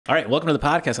All right, welcome to the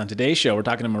podcast. On today's show, we're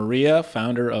talking to Maria,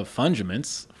 founder of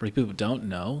Fungiments. For people who don't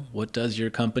know, what does your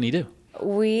company do?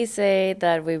 We say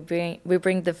that we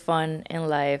bring the fun in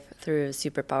life through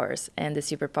superpowers, and the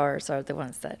superpowers are the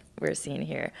ones that we're seeing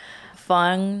here.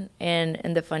 Fun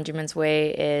in the Fungiments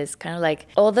way is kind of like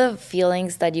all the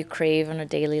feelings that you crave on a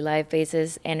daily life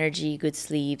basis: energy, good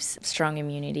sleeps, strong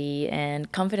immunity,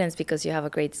 and confidence because you have a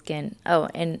great skin. Oh,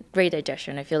 and great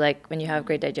digestion. I feel like when you have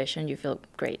great digestion, you feel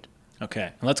great.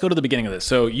 Okay, let's go to the beginning of this.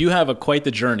 So you have quite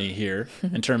the journey here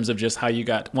in terms of just how you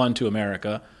got, one, to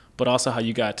America, but also how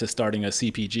you got to starting a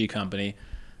CPG company.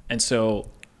 And so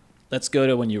let's go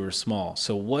to when you were small.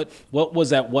 So what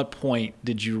was, at what point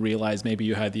did you realize maybe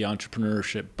you had the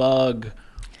entrepreneurship bug?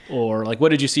 Or like, what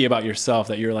did you see about yourself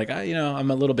that you're like, I'm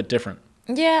a little bit different?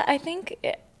 Yeah, I think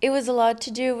it was a lot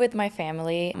to do with my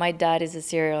family. My dad is a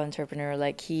serial entrepreneur.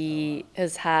 Like, he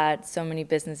has had so many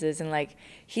businesses, and like,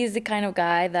 he's the kind of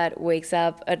guy that wakes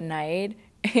up at night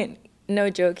and,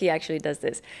 no joke, he actually does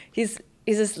this. He's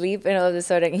asleep, and all of a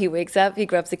sudden he wakes up, he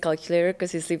grabs the calculator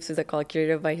because he sleeps with a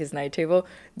calculator by his night table,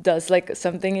 does like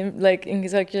something in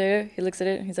his calculator, he looks at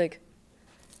it and he's like,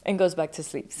 and goes back to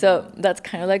sleep. So that's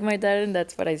kind of like my dad, and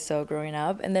that's what I saw growing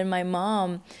up. And then my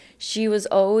mom, she was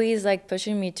always like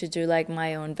pushing me to do like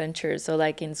my own ventures. So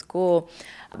like in school,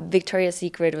 Victoria's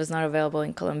Secret was not available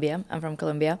in Colombia. I'm from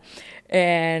Colombia.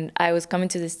 And I was coming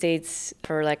to the States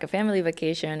for like a family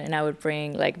vacation, and I would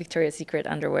bring like Victoria's Secret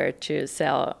underwear to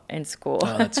sell in school.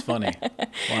 Oh, that's funny.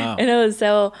 Wow. And I would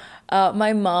sell.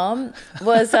 My mom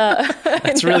was...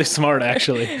 That's really smart,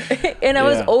 actually. And I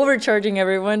was overcharging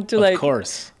everyone to like... Of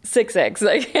course. 6X.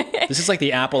 Like this is like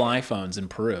the Apple iPhones in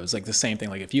Peru. It's like the same thing.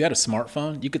 Like if you had a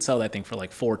smartphone, you could sell that thing for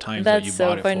like 4 times what you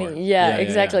bought it for. That's so funny. Yeah,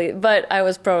 exactly. Yeah. But I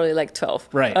was probably like 12.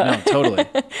 Right. No, totally.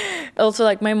 Also,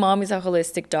 like my mom is a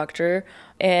holistic doctor,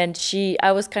 and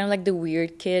I was kind of like the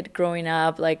weird kid growing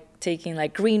up, like taking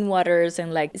like green waters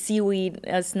and like seaweed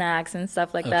snacks and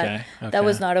stuff like that. Okay. That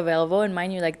was not available. And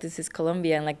mind you, like this is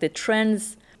Colombia, and like the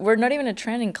trends were not even a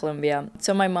trend in Colombia.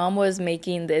 So my mom was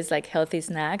making this like healthy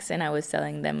snacks, and I was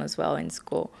selling them as well in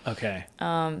school. Okay.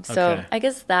 So I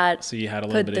guess that so you had a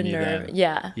little bit in you then.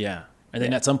 Yeah. Yeah. And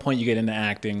then at some point you get into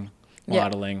acting,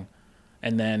 modeling.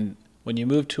 And then when you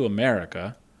moved to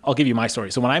America, I'll give you my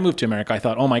story. So when I moved to America, I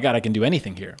thought, oh my God, I can do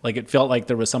anything here. Like it felt like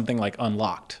there was something like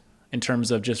unlocked in terms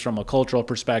of just from a cultural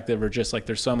perspective, or just like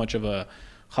there's so much of a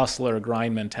hustler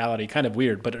grind mentality. Kind of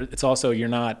weird, but it's also you're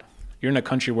in a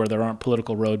country where there aren't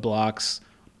political roadblocks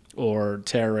or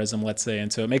terrorism, let's say.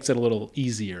 And so it makes it a little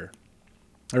easier,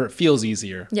 or it feels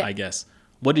easier, I guess.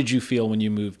 What did you feel when you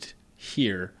moved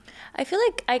here? I feel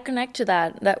like I connect to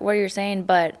that what you're saying,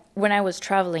 but when I was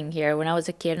traveling here, when I was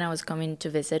a kid and I was coming to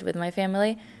visit with my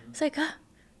family, it's like,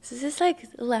 this is like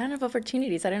a land of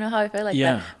opportunities. I don't know how I felt like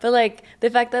that. But like the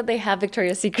fact that they have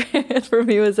Victoria's Secret for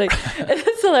me was like,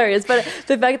 it's hilarious. But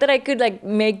the fact that I could like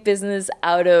make business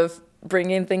out of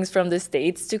bringing things from the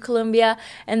States to Colombia,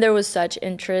 and there was such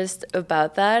interest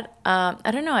about that. I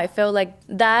don't know. I felt like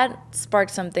that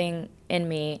sparked something in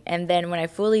me. And then when I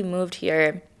fully moved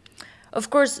here, of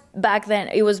course, back then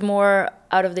it was more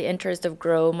out of the interest of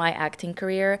grow my acting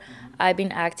career. I've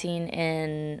been acting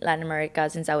in Latin America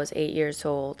since I was 8 years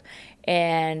old,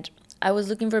 and I was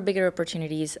looking for bigger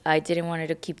opportunities. I didn't want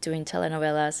to keep doing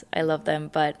telenovelas. I love them,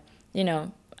 but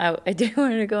I didn't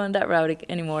want to go on that route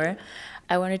anymore.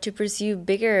 I wanted to pursue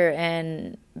bigger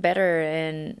and better,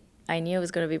 and I knew it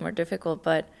was going to be more difficult,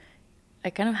 but I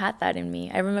kind of had that in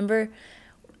me. I remember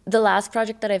the last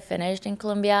project that I finished in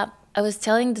Colombia, I was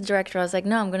telling the director, I was like,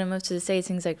 no, I'm going to move to the States.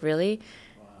 And he's like, really?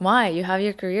 Wow. Why? You have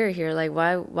your career here. Like,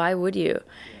 why would you?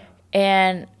 Yeah.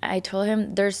 And I told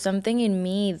him there's something in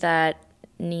me that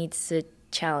needs a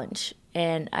challenge.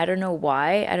 And I don't know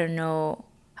why. I don't know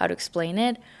how to explain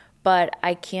it, but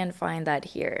I can't find that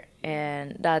here.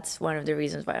 And that's one of the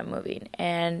reasons why I'm moving.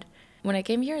 And when I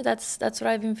came here, that's what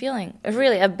I've been feeling.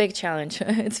 Really a big challenge.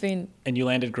 It's been... And you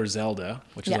landed Griselda,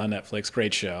 which is on Netflix.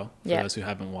 Great show. For those who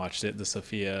haven't watched it, the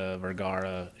Sofia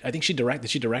Vergara. I think she directed.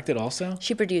 Did she direct it also?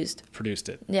 She produced. Produced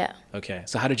it. Yeah. Okay.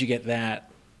 So how did you get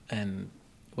that? And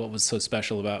what was so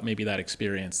special about maybe that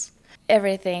experience?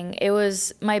 Everything. It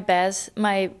was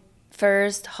my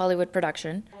first Hollywood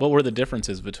production. What were the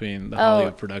differences between the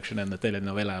Hollywood production and the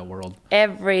telenovela world?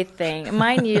 Everything.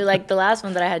 Mind you, like the last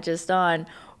one that I had just done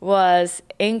was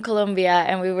in Colombia,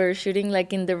 and we were shooting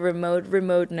like in the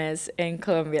remoteness in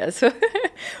Colombia. So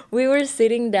we were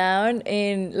sitting down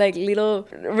in like little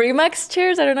Remax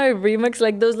chairs. I don't know if Remax,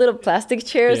 like those little plastic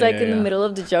chairs, like in the middle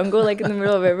of the jungle, like in the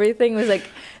middle of everything. It was like,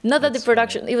 not that the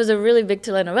production, it was a really big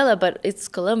telenovela, but it's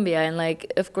Colombia. And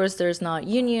like, of course, there's not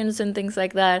unions and things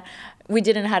like that. We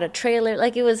didn't have a trailer.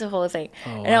 Like, it was a whole thing.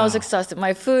 And I was exhausted.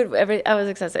 My food, I was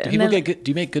exhausted. Do people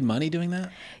do you make good money doing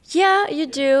that? Yeah, you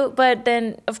do. But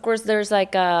then, of course, there's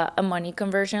like a money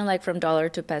conversion, like from dollar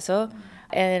to peso.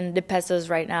 And the pesos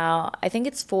right now, I think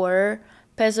it's 4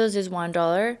 pesos is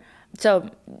 $1. So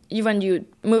when you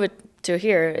move it to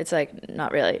here, it's like,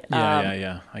 not really.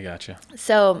 Yeah. I gotcha.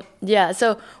 So, yeah.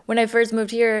 So when I first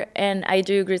moved here and I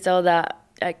do Griselda,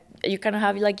 you kind of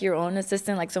have like your own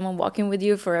assistant, like someone walking with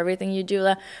you for everything you do.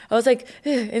 I was like,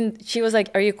 and she was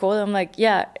like, "Are you cold?" I'm like,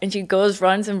 "Yeah." And she goes,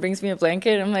 runs, and brings me a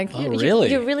blanket. I'm like, "Oh,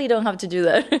 really? You really don't have to do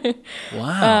that."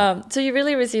 Wow. So you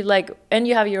really receive like, and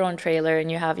you have your own trailer and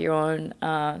you have your own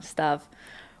stuff,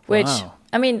 which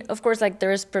I mean, of course, like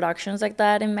there's productions like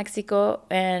that in Mexico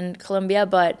and Colombia,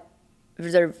 but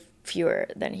they're fewer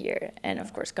than here. And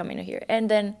of course, coming to here, and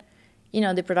then, you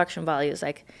know, the production values,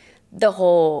 like the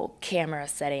whole camera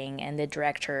setting and the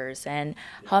directors and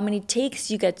how many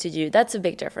takes you get to do. That's a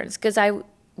big difference, because I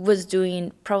was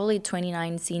doing probably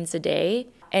 29 scenes a day,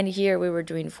 and here we were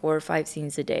doing 4 or 5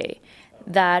 scenes a day.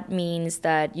 That means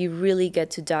that you really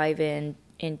get to dive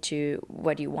into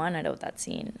what you want out of that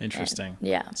scene. Interesting. And,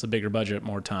 yeah. It's a bigger budget,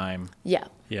 more time. Yeah.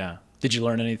 Yeah. Did you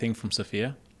learn anything from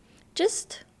Sophia?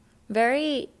 Just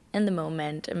very in the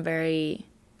moment and very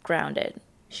grounded.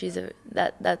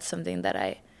 That's something that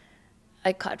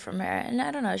I caught from her. And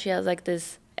I don't know, she has like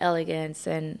this elegance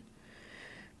and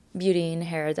beauty in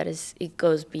her that it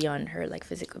goes beyond her like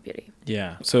physical beauty.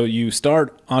 Yeah. So you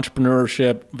start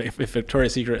entrepreneurship. If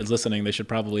Victoria's Secret is listening, they should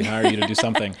probably hire you to do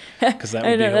something, because that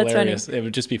would be hilarious. It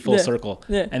would just be full circle.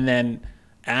 Yeah. And then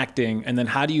acting. And then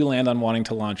how do you land on wanting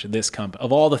to launch this company?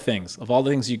 Of all the things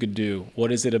you could do,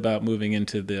 what is it about moving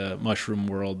into the mushroom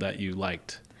world that you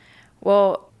liked?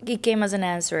 Well, it came as an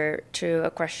answer to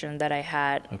a question that I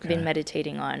had been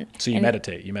meditating on. So you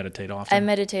meditate? You meditate often? I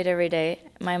meditate every day.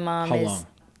 My mom How long?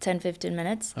 10, 15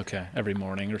 minutes. Okay. Every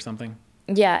morning or something?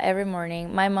 Yeah, every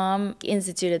morning. My mom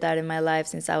instituted that in my life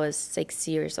since I was 6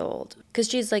 years old, because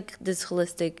she's like this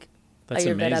holistic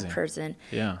Ayurveda person.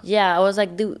 Yeah. Yeah, I was like,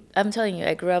 I'm telling you,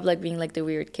 I grew up like being like the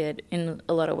weird kid in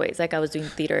a lot of ways. Like I was doing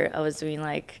theater. I was doing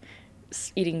like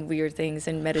eating weird things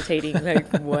and meditating, like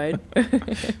what?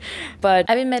 But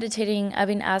I've been meditating, I've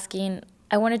been asking,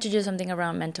 I wanted to do something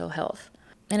around mental health,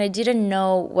 and I didn't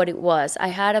know what it was. I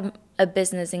had a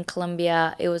business in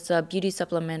Colombia. It was a beauty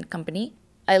supplement company.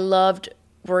 I loved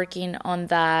working on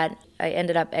that. I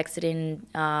ended up exiting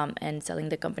and selling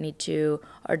the company to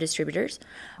our distributors.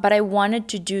 But I wanted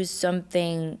to do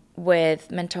something with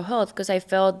mental health, because I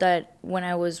felt that when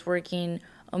I was working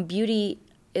on beauty,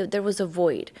 there was a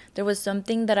void. There was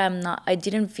something that I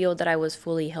didn't feel that I was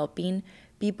fully helping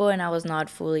people, and I was not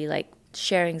fully like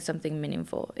sharing something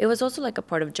meaningful. It was also like a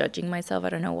part of judging myself. I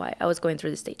don't know why. I was going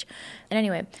through the stage. And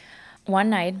anyway, one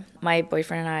night, my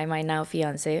boyfriend and I, my now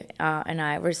fiance, and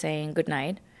I were saying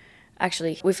goodnight.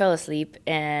 Actually, we fell asleep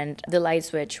and the light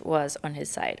switch was on his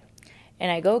side. And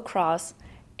I go across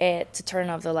it to turn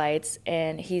off the lights,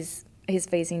 and he's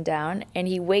facing down, and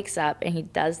he wakes up and he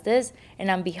does this,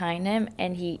 and I'm behind him,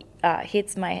 and he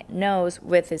hits my nose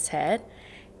with his head,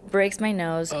 breaks my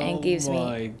nose, and gives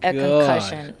me a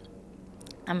concussion.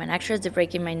 I mean, actually, the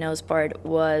breaking my nose part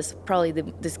was probably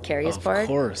the scariest part. Of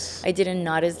course. I didn't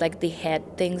notice like the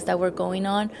head things that were going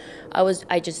on.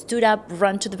 I just stood up,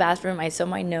 run to the bathroom. I saw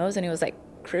my nose, and it was like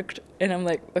crooked, and I'm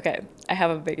like, okay, I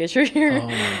have a big issue here. Oh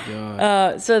my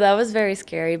God. So that was very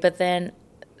scary. But then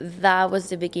that was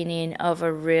the beginning of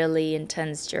a really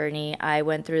intense journey. I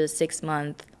went through the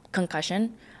 6-month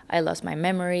concussion. I lost my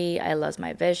memory. I lost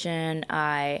my vision.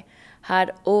 I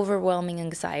had overwhelming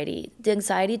anxiety. The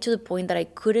anxiety to the point that I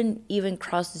couldn't even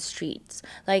cross the streets.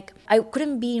 Like, I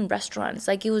couldn't be in restaurants.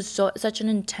 Like, it was such an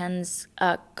intense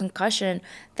concussion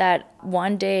that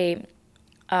one day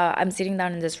I'm sitting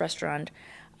down in this restaurant,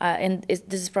 and this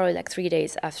is probably like 3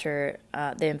 days after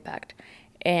the impact.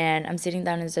 And I'm sitting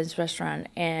down in this restaurant,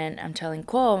 and I'm telling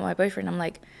Cole, my boyfriend, I'm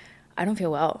like, I don't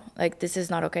feel well. Like, this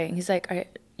is not okay. And he's like,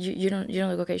 you don't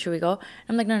look okay. Should we go? And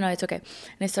I'm like, no, it's okay.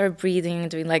 And I started breathing,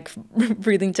 doing like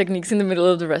breathing techniques in the middle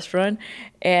of the restaurant.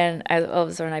 And all of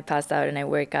a sudden I passed out, and I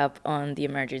wake up on the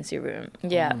emergency room.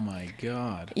 Yeah. Oh my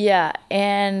God. Yeah.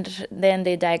 And then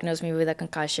they diagnosed me with a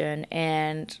concussion.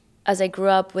 And as I grew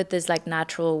up with this like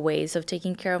natural ways of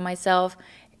taking care of myself,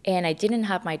 And I didn't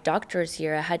have my doctors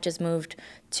here. I had just moved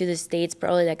to the States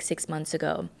probably like 6 months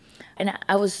ago. And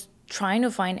I was trying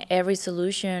to find every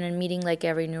solution and meeting like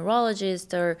every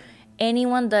neurologist or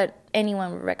anyone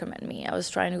would recommend me. I was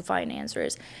trying to find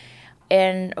answers.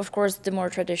 And of course, the more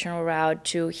traditional route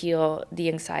to heal the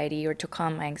anxiety or to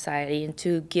calm my anxiety and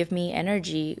to give me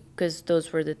energy, because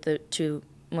those were the two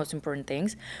most important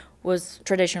things, was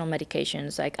traditional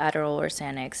medications like Adderall or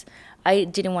Xanax. I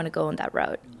didn't want to go on that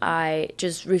route. I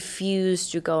just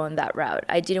refused to go on that route.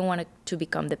 I didn't want to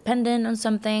become dependent on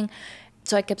something.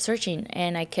 So I kept searching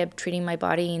and I kept treating my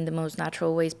body in the most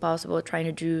natural ways possible, trying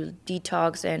to do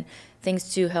detox and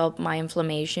things to help my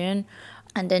inflammation,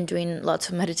 and then doing lots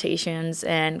of meditations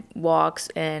and walks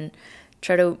and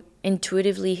try to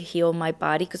intuitively heal my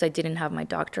body because I didn't have my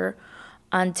doctor.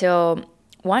 Until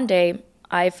one day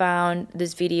I found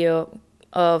this video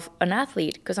of an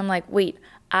athlete, because I'm like, wait,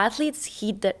 athletes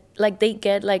they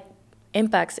get like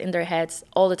impacts in their heads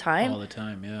all the time. All the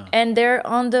time, yeah. And they're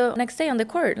on the next day on the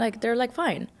court, like they're like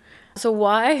fine. So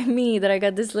why me that I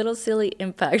got this little silly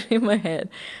impact in my head?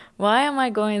 Why am I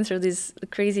going through these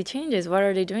crazy changes? What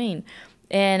are they doing?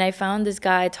 And I found this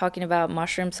guy talking about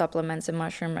mushroom supplements and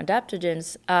mushroom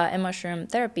adaptogens and mushroom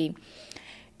therapy.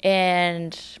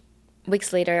 And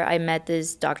weeks later, I met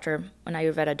this doctor, an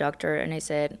Ayurveda doctor, and I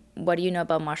said, what do you know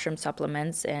about mushroom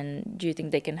supplements, and do you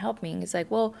think they can help me? And he's like,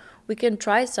 well, we can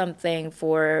try something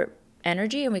for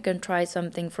energy and we can try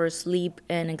something for sleep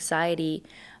and anxiety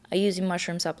using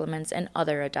mushroom supplements and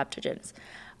other adaptogens.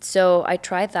 So I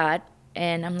tried that,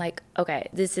 and I'm like, okay,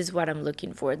 this is what I'm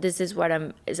looking for. This is what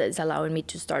is allowing me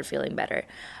to start feeling better.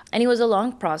 And it was a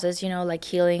long process, like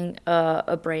healing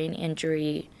a brain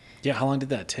injury. Yeah, how long did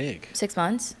that take? 6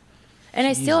 months. And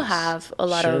Jesus. I still have a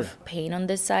lot of pain on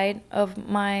this side of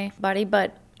my body,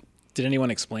 but... Did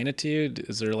anyone explain it to you?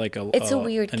 Is there like a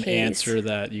weird case. Answer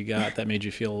that you got that made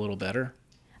you feel a little better?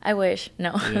 I wish.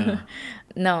 No. Yeah.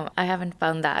 No, I haven't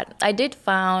found that. I did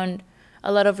found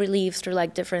a lot of reliefs through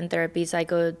like different therapies. I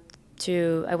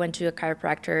went to a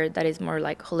chiropractor that is more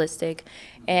like holistic,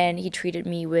 and he treated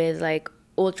me with like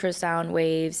ultrasound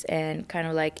waves and kind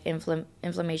of like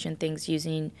inflammation things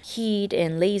using heat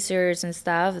and lasers and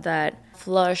stuff that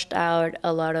flushed out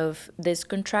a lot of this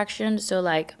contraction, so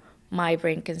like my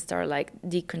brain can start like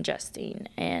decongesting.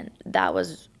 And that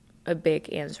was a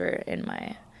big answer in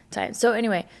my time. So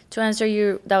anyway, to answer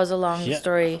you, that was a long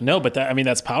story. No, but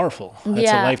that's powerful. That's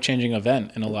a life-changing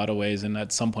event in a lot of ways. And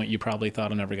at some point you probably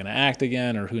thought, I'm never going to act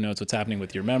again, or who knows what's happening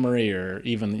with your memory, or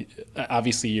even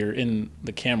obviously you're in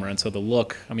the camera. And so the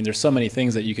look, there's so many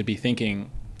things that you could be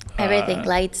thinking. Everything,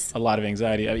 lights. A lot of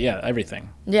anxiety. Everything.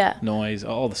 Yeah. Noise,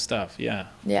 all the stuff. Yeah.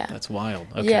 Yeah. That's wild.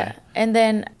 Okay. Yeah. And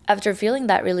then after feeling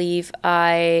that relief,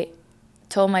 I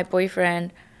told my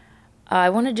boyfriend, I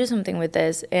want to do something with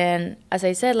this. And as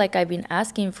I said, like I've been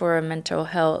asking for a mental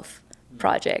health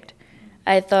project.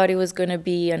 I thought it was going to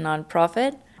be a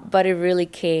nonprofit, but it really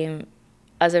came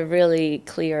as a really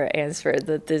clear answer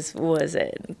that this was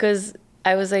it. Because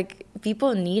I was like,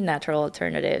 people need natural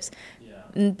alternatives.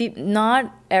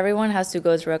 Not everyone has to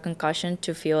go through a concussion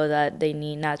to feel that they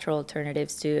need natural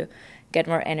alternatives to get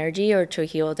more energy or to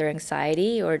heal their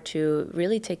anxiety or to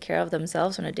really take care of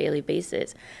themselves on a daily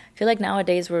basis. I feel like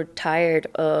nowadays we're tired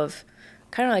of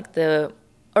kind of like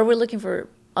or we're looking for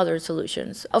other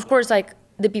solutions. Of course, like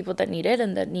the people that need it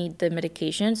and that need the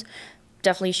medications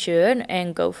definitely should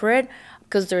and go for it,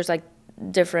 because there's like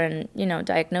different,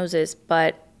 diagnoses.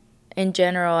 But in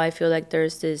general, I feel like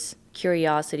there's this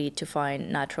curiosity to find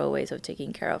natural ways of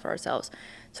taking care of ourselves.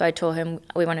 So I told him,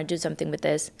 we want to do something with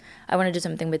this. I want to do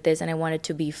something with this, and I want it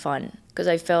to be fun, because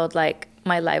I felt like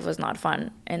my life was not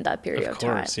fun in that period of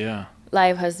time. Of course, yeah.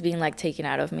 Life has been like taken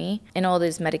out of me, and all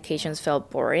these medications felt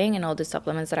boring, and all the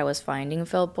supplements that I was finding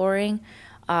felt boring.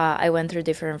 I went through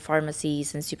different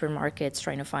pharmacies and supermarkets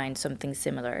trying to find something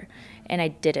similar, and I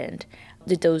didn't.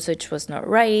 The dosage was not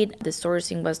right, the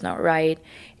sourcing was not right,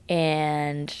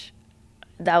 and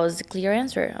that was the clear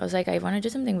answer. I was like, I want to do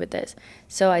something with this.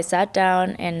 So I sat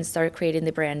down and started creating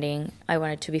the branding. I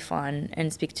wanted to be fun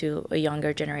and speak to a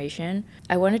younger generation.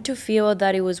 I wanted to feel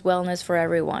that it was wellness for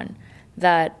everyone,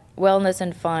 that wellness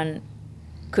and fun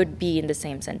could be in the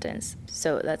same sentence.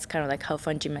 So that's kind of like how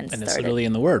Fungiments started. And it's literally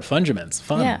in the word, Fungiments,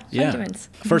 fun. Yeah, Fungiments.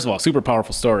 First of all, super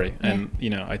powerful story. And,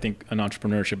 I think in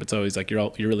entrepreneurship, it's always like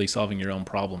you're really solving your own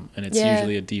problem. And it's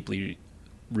usually a deeply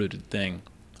rooted thing.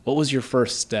 What was your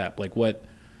first step? Like what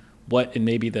in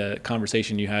maybe the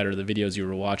conversation you had or the videos you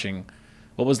were watching,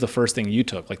 what was the first thing you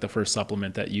took? Like the first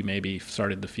supplement that you maybe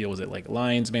started to feel? Was it like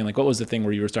lion's mane? Like what was the thing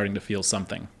where you were starting to feel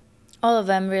something? All of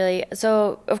them, really.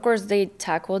 So, of course, they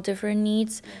tackle different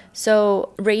needs.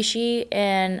 So, reishi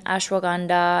and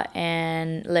ashwagandha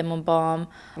and lemon balm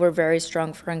were very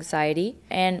strong for anxiety.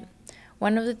 And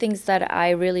one of the things that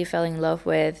I really fell in love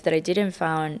with that I didn't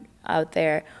find out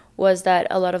there was that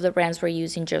a lot of the brands were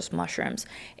using just mushrooms.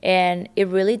 And it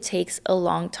really takes a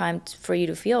long time for you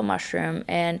to feel mushroom.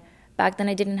 And back then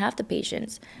I didn't have the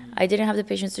patience. I didn't have the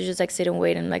patience to just like sit and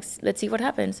wait and like, let's see what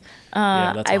happens.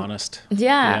 Yeah, that's honest.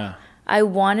 Yeah. I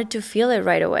wanted to feel it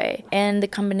right away. And the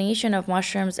combination of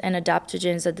mushrooms and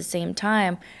adaptogens at the same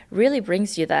time really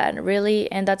brings you that,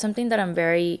 really. And that's something that I'm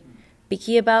very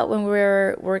picky about when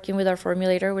we're working with our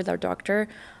formulator, with our doctor.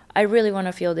 I really want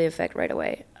to feel the effect right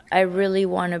away. I really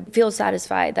want to feel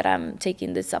satisfied that I'm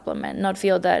taking this supplement, not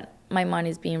feel that my money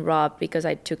is being robbed because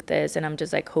I took this and I'm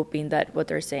just like hoping that what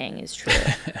they're saying is true.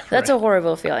 That's a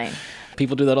horrible feeling.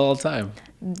 People do that all the time.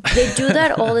 They do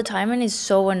that all the time and it's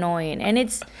so annoying. And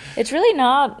it's really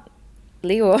not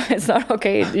legal. It's not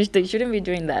okay. They shouldn't be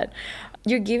doing that.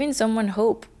 You're giving someone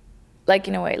hope, like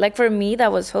in a way. Like for me,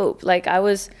 that was hope. Like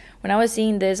when I was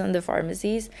seeing this on the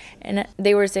pharmacies and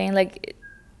they were saying like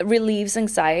relieves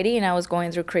anxiety and I was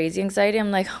going through crazy anxiety,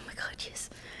 I'm like, oh my God, yes.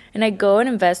 And I go and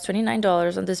invest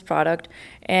 $29 on this product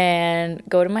and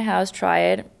go to my house, try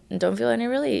it, and don't feel any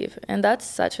relief. And that's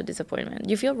such a disappointment.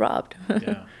 You feel robbed.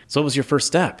 Yeah. So what was your first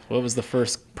step? What was the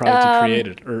first product you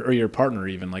created? Or your partner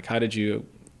even? Like how did you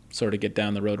sort of get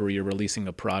down the road where you're releasing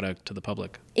a product to the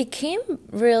public? It came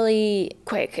really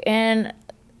quick. And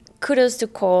kudos to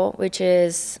Cole, which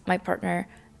is my partner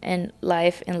in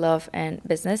life, in love, and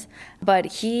business. But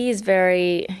he's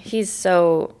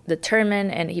so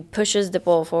determined and he pushes the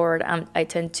ball forward. I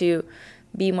tend to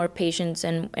be more patient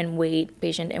and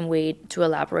wait to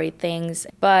elaborate things.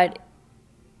 But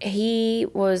he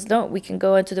was, no, we can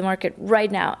go into the market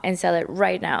right now and sell it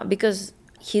right now, because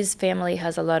his family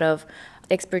has a lot of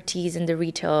expertise in the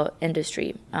retail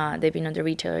industry. They've been in the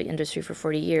retail industry for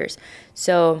 40 years.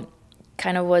 So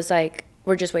kind of was like,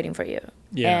 we're just waiting for you.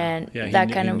 Yeah, and that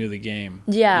he knew the game.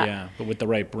 Yeah, but with the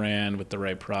right brand, with the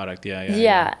right product.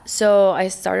 Yeah. So I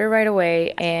started right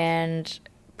away, and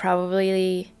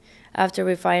probably after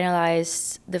we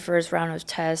finalized the first round of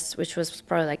tests, which was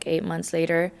probably like 8 months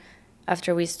later,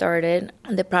 after we started,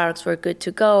 the products were good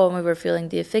to go, and we were feeling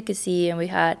the efficacy, and we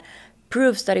had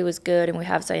proofs that it was good, and we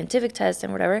have scientific tests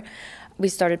and whatever. We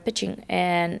started pitching,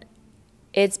 and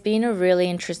it's been a really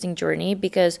interesting journey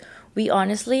because we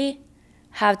honestly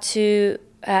have to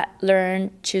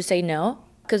learn to say no,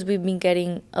 because we've been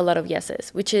getting a lot of yeses,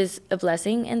 which is a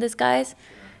blessing in disguise.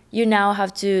 You now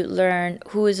have to learn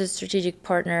who is a strategic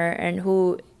partner and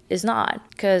who is not,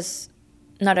 because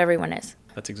not everyone is.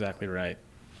 That's exactly right.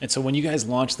 And so when you guys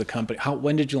launched the company,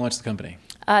 when did you launch the company?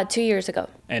 2 years ago.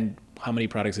 And how many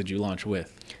products did you launch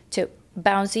with? 2.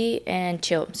 Bouncy and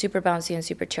Chill. Super Bouncy and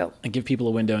Super Chill. And give people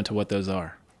a window into what those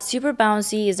are. Super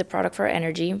Bouncy is a product for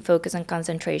energy, focus, and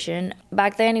concentration.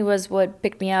 Back then, it was what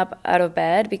picked me up out of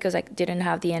bed because I didn't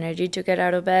have the energy to get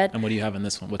out of bed. And what do you have in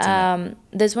this one? What's in it?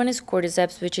 This one is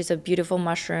cordyceps, which is a beautiful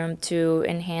mushroom to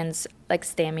enhance like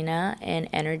stamina and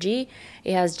energy.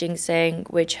 It has ginseng,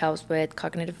 which helps with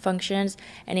cognitive functions,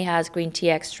 and it has green tea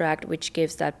extract, which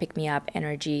gives that pick-me-up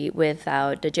energy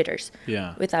without the jitters,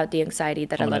 without the anxiety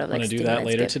that a lot of like stimulants give. I'm going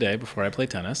to do that later today before I play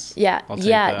tennis. Yeah,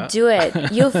 do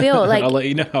it. You'll feel like... I'll let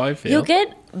you know how I feel. You'll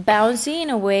get bouncy in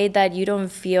a way that you don't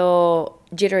feel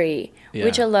jittery,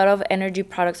 which a lot of energy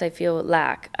products I feel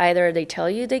lack. Either they tell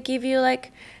you they give you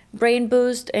like brain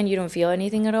boost and you don't feel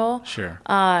anything at all. Sure.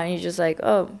 And you're just like,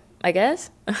 oh, I guess.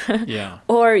 Yeah.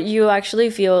 Or you actually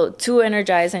feel too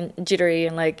energized and jittery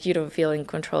and like you don't feel in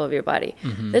control of your body.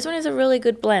 Mm-hmm. This one is a really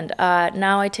good blend.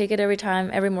 Now I take it every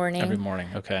morning. Every morning,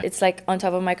 okay. It's like on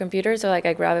top of my computer, so like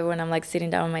I grab it when I'm like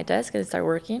sitting down on my desk and start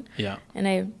working. Yeah. And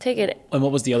I take it. And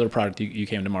what was the other product you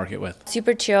came to market with?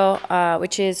 Super Chill,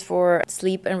 which is for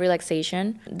sleep and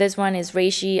relaxation. This one is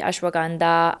reishi,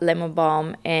 ashwagandha, lemon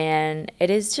balm, and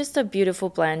it is just a beautiful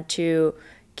blend to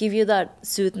give you that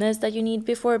soothness that you need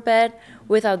before bed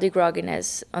without the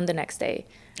grogginess on the next day.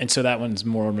 And so that one's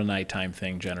more of a nighttime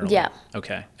thing generally? Yeah.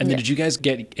 Okay. And then did you guys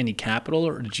get any capital,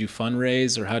 or did you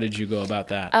fundraise, or how did you go about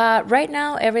that? Right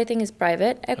now, everything is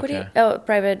private equity,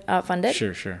 private funded.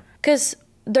 Sure. Because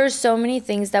there's so many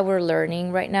things that we're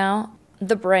learning right now.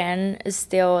 The brand is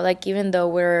still, like, even though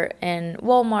we're in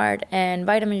Walmart and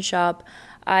Vitamin Shop,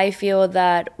 I feel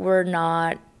that we're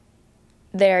not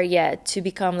there yet to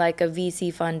become like a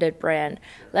VC funded brand.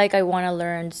 Like, I want to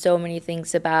learn so many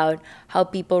things about how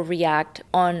people react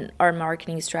on our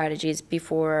marketing strategies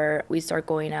before we start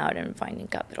going out and finding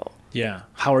capital. Yeah.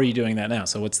 How are you doing that now?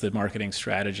 So what's the marketing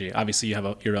strategy? Obviously you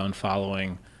have your own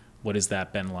following what has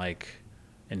that been like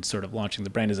in sort of launching the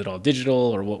brand? Is it all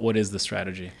digital, or what is the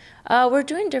strategy? We're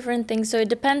doing different things. So it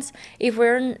depends if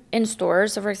we're in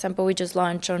stores. So for example, we just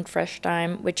launched on Fresh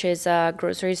Time, which is a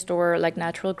grocery store, like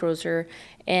natural grocer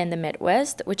in the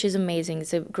Midwest, which is amazing.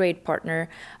 It's a great partner.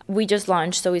 We just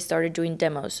launched, so we started doing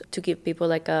demos to give people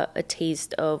like a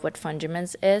taste of what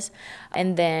Fungiments is.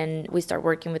 And then we start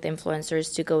working with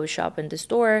influencers to go shop in the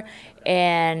store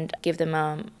and give them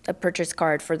a purchase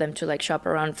card for them to like shop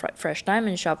around Fresh Time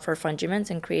and shop for Fungiments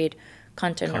and create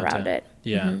content around it.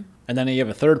 Yeah. Mm-hmm. And then you have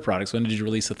a third product. So when did you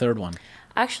release the third one?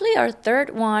 Actually, our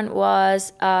third one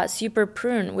was Super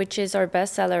Prune, which is our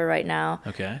bestseller right now.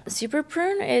 Okay. Super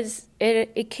Prune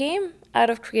it came out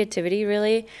of creativity,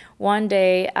 really. One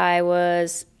day I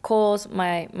was Cole's,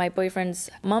 my boyfriend's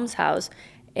mom's house,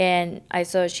 and I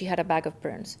saw she had a bag of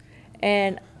prunes.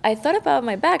 And I thought about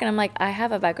my bag, and I'm like, I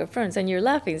have a bag of prunes, and you're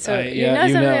laughing. So you know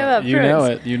something about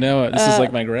prunes. You know it. This is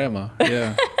like my grandma.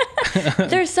 Yeah.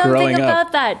 There's something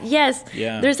about that. Yes.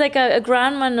 Yeah. There's like a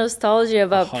grandma nostalgia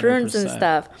about 100%. Prunes and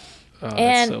stuff. Oh,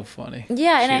 that's so funny.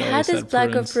 Yeah, and I had this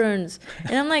bag of prunes.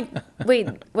 And I'm like, wait,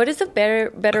 what is a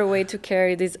better way to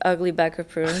carry this ugly bag of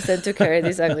prunes than to carry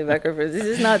this ugly bag of prunes? This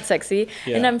is not sexy.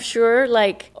 Yeah. And I'm sure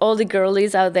like all the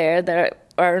girlies out there that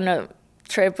are on a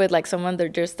trip with like someone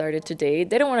that just started to date,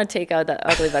 they don't want to take out that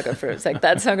ugly bag of fruits. Like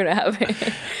that's not gonna happen.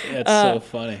 That's so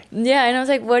funny. Yeah, and I was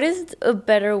like, what is a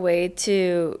better way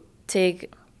to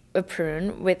take a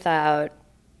prune without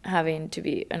having to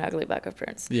be an ugly bag of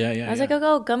prunes? I was like,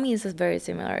 oh, gummies is a very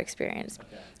similar experience.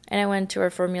 Okay. And I went to our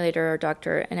formulator, our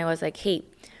doctor, and I was like, hey,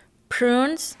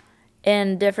 prunes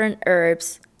and different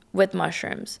herbs with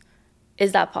mushrooms,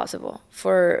 is that possible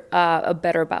for a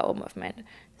better bowel movement?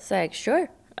 It's like, sure.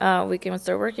 We can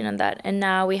start working on that. And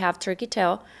now we have turkey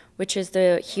tail, which is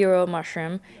the hero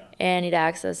mushroom, and it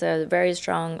acts as a very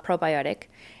strong probiotic.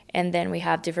 And then we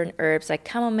have different herbs like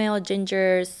chamomile,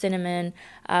 ginger, cinnamon,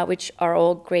 which are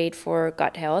all great for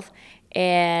gut health,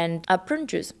 and prune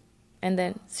juice, and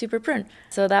then Super Prune.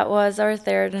 So that was our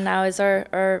third, and now is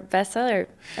our bestseller.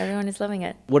 Everyone is loving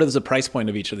it. What is the price point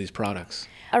of each of these products?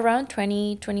 Around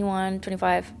 $20, $21,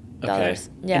 $25. Okay.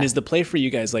 Yeah. And is the play for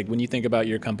you guys, like when you think about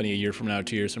your company a year from now,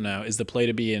 2 years from now, is the play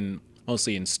to be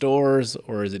mostly in stores,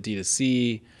 or is it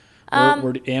D2C?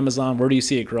 Where Amazon, where do you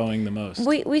see it growing the most?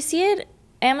 We see it,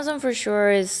 Amazon for sure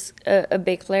is a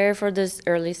big player for this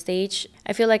early stage.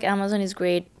 I feel like Amazon is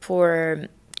great for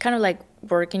kind of like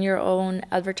working your own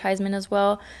advertisement as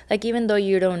well. Like even though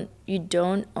you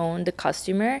don't own the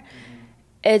customer,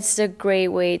 it's a great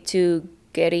way to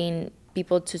getting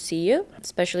people to see you,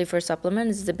 especially for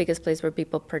supplements. It's the biggest place where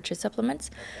people purchase supplements.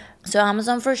 So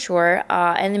Amazon for sure.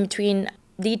 And in between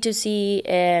D2C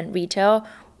and retail,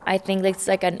 I think it's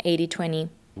like an 80-20.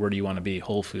 Where do you want to be?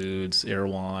 Whole Foods,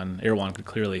 Erewhon? Erewhon could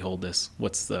clearly hold this.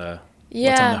 What's on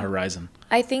the horizon?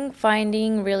 I think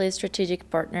finding really strategic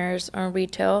partners on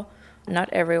retail. Not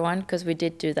everyone, because we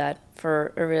did do that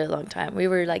for a really long time. We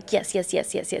were like, yes,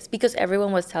 because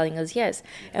everyone was telling us yes.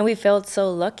 And we felt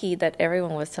so lucky that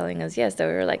everyone was telling us yes, that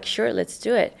we were like, sure, let's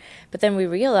do it. But then we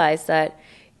realized that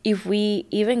if we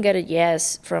even get a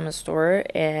yes from a store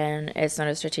and it's not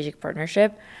a strategic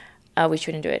partnership, we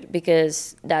shouldn't do it,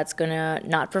 because that's going to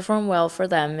not perform well for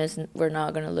them. We're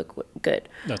not going to look good.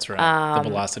 That's right. The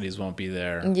velocities won't be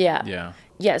there. Yeah.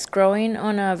 Yes, growing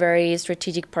on a very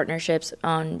strategic partnerships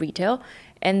on retail,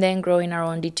 and then growing our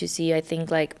own D2C, I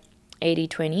think like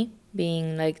 80-20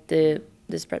 being like the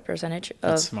spread percentage.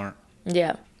 That's smart.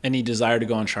 Yeah. Any desire to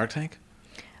go on Shark Tank?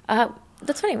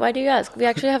 That's funny. Why do you ask? We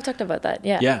actually have talked about that.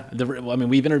 Yeah. Yeah. I mean,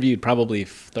 we've interviewed probably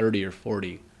 30 or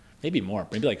 40, maybe more,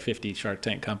 maybe like 50 Shark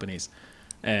Tank companies.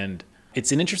 And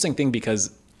it's an interesting thing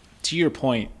because, to your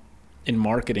point, in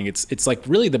marketing, it's like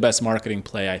really the best marketing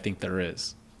play I think there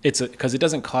is. Because it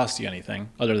doesn't cost you anything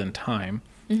other than time.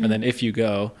 Mm-hmm. And then if you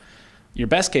go, your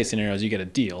best case scenario is you get a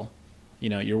deal.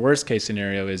 Your worst case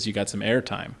scenario is you got some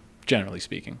airtime, generally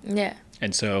speaking. Yeah.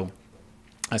 And so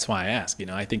that's why I ask.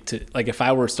 I think if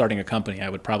I were starting a company, I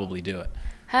would probably do it.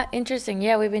 Interesting.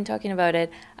 Yeah, we've been talking about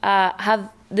it.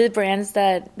 Have the brands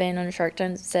that been on Shark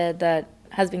Tank said that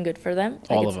has been good for them?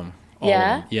 All of them.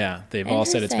 Yeah. They've all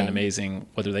said it's been amazing,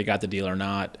 whether they got the deal or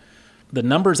not. The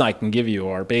numbers I can give you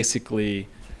are basically,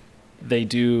 they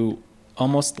do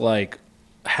almost like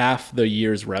half the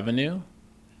year's revenue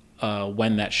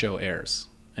when that show airs.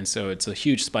 And so it's a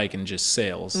huge spike in just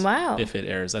sales. Wow. If it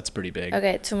airs. That's pretty big.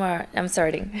 Okay, tomorrow I'm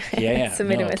starting. Yeah.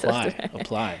 Submitting myself.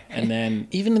 Apply. And then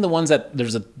even in the ones that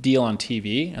there's a deal on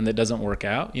TV and that doesn't work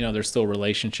out, there's still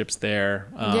relationships there.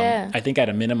 I think at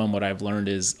a minimum, what I've learned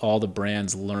is all the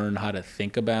brands learn how to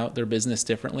think about their business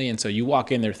differently. And so you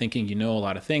walk in there thinking you know a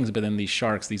lot of things, but then these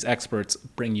sharks, these experts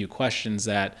bring you questions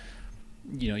that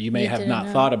you may have not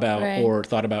thought about or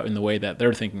thought about in the way that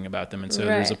they're thinking about them. And so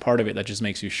there's a part of it that just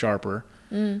makes you sharper.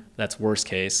 That's worst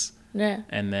case. Yeah.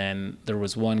 And then there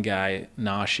was one guy,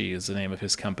 Nashi is the name of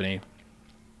his company.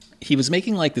 He was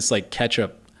making like this like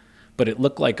ketchup, but it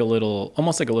looked like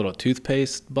almost like a little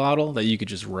toothpaste bottle that you could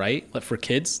just write like for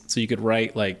kids. So you could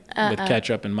write like with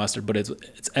ketchup and mustard, but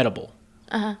it's edible.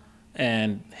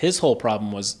 And his whole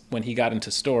problem was when he got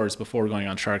into stores before going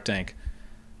on Shark Tank,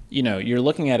 you're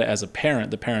looking at it as a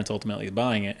parent, the parent's ultimately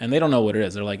buying it, and they don't know what it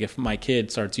is. They're like, if my kid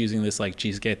starts using this like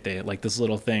chisguete, like this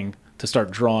little thing to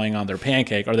start drawing on their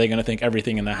pancake, are they going to think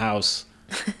everything in the house,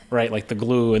 right, like the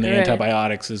glue and the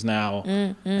antibiotics is now.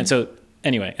 And so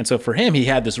anyway, for him, he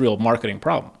had this real marketing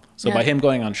problem. So by him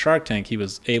going on Shark Tank, he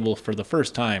was able for the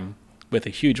first time with a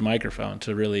huge microphone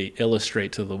to really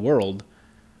illustrate to the world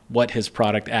what his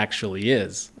product actually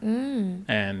is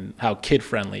and how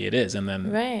kid-friendly it is. And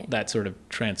then that sort of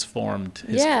transformed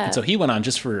his... And so he went on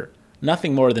just for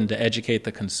nothing more than to educate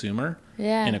the consumer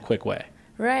in a quick way.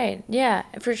 Right. Yeah,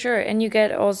 for sure. And you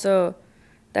get also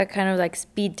that kind of like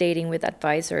speed dating with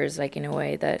advisors, like in a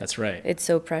way that's right. It's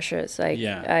so precious. Like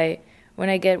when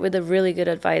I get with a really good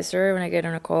advisor, when I get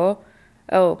on a call,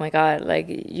 oh my God, like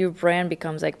your brand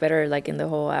becomes like better like in the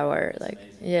whole hour. Like,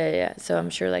 yeah. So I'm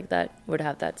sure like that would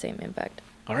have that same impact.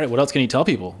 All right. What else can you tell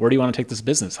people? Where do you want to take this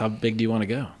business? How big do you want to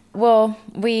go? Well,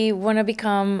 we want to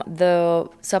become the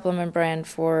supplement brand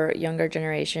for younger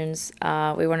generations.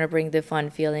 We want to bring the fun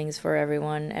feelings for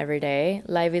everyone every day.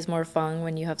 Life is more fun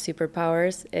when you have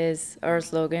superpowers is our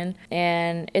slogan.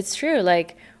 And it's true.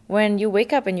 Like when you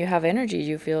wake up and you have energy,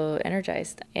 you feel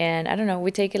energized. And I don't know,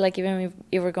 we take it like even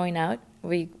if we're going out,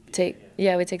 we take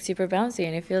Super Bouncy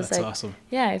and it feels That's awesome.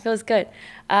 Yeah, it feels good.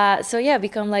 So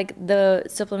become like the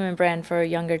supplement brand for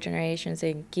younger generations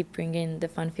and keep bringing the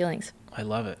fun feelings. I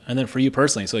love it. And then for you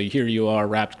personally, so here you are,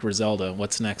 wrapped Griselda.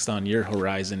 What's next on your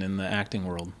horizon in the acting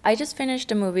world? I just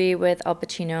finished a movie with Al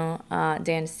Pacino,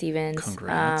 Dan Stevens.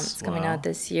 Congrats. It's coming out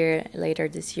later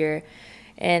this year.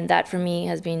 And that for me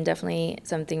has been definitely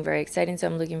something very exciting. So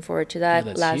I'm looking forward to that.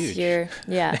 Yeah, last huge. year.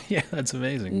 Yeah. Yeah, that's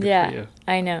amazing. Good for you.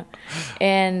 I know.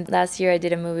 And last year I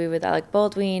did a movie with Alec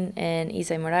Baldwin and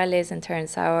Isai Morales and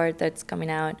Terrence Howard that's coming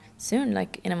out soon,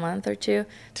 like in a month or two.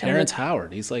 Terrence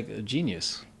Howard, he's like a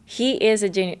genius. He is a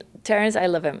genius. Terrence, I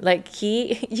love him. Like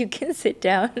you can sit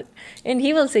down and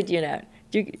he will sit you down.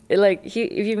 If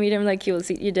you meet him, like he will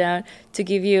sit you down to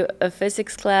give you a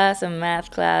physics class, a math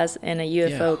class, and a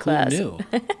UFO class. Who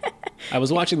knew? I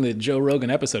was watching the Joe Rogan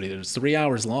episode. It was 3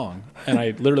 hours long, and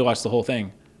I literally watched the whole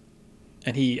thing.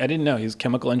 And I didn't know, he was a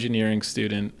chemical engineering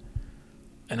student.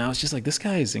 And I was just like, this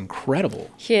guy is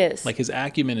incredible. He is. Like his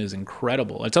acumen is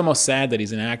incredible. It's almost sad that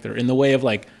he's an actor in the way of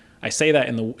like, I say that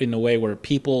in the way where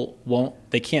people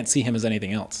they can't see him as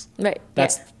anything else. Right.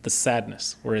 That's the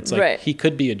sadness, where it's like he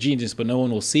could be a genius, but no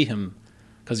one will see him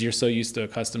because you're so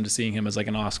accustomed to seeing him as like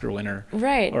an Oscar winner,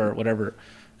 right, or whatever,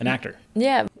 an actor.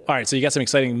 Yeah. All right, so you got some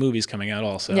exciting movies coming out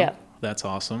also. Yeah. That's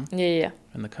awesome. Yeah.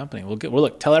 And the company. Well,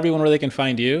 look, tell everyone where they can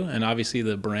find you and obviously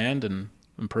the brand and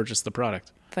purchase the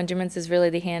product. Fungiments is really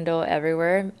the handle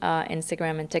everywhere,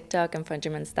 Instagram and TikTok, and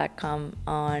fungiments.com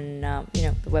on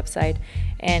the website.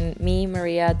 And me,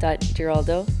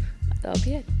 Maria.Giraldo. That'll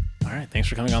be it. All right. Thanks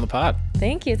for coming on the pod.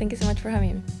 Thank you. Thank you so much for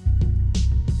having me.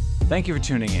 Thank you for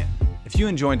tuning in. If you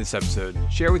enjoyed this episode,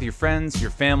 share with your friends,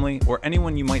 your family, or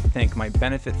anyone you might think might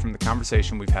benefit from the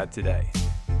conversation we've had today.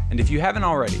 And if you haven't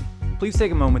already, please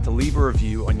take a moment to leave a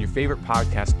review on your favorite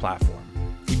podcast platform.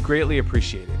 We'd greatly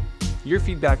appreciate it. Your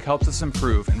feedback helps us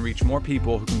improve and reach more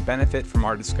people who can benefit from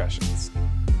our discussions.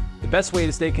 The best way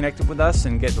to stay connected with us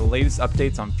and get the latest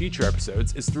updates on future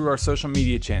episodes is through our social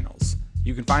media channels.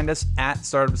 You can find us at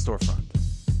Startup Storefront.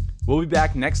 We'll be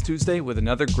back next Tuesday with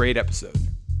another great episode.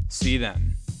 See you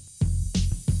then.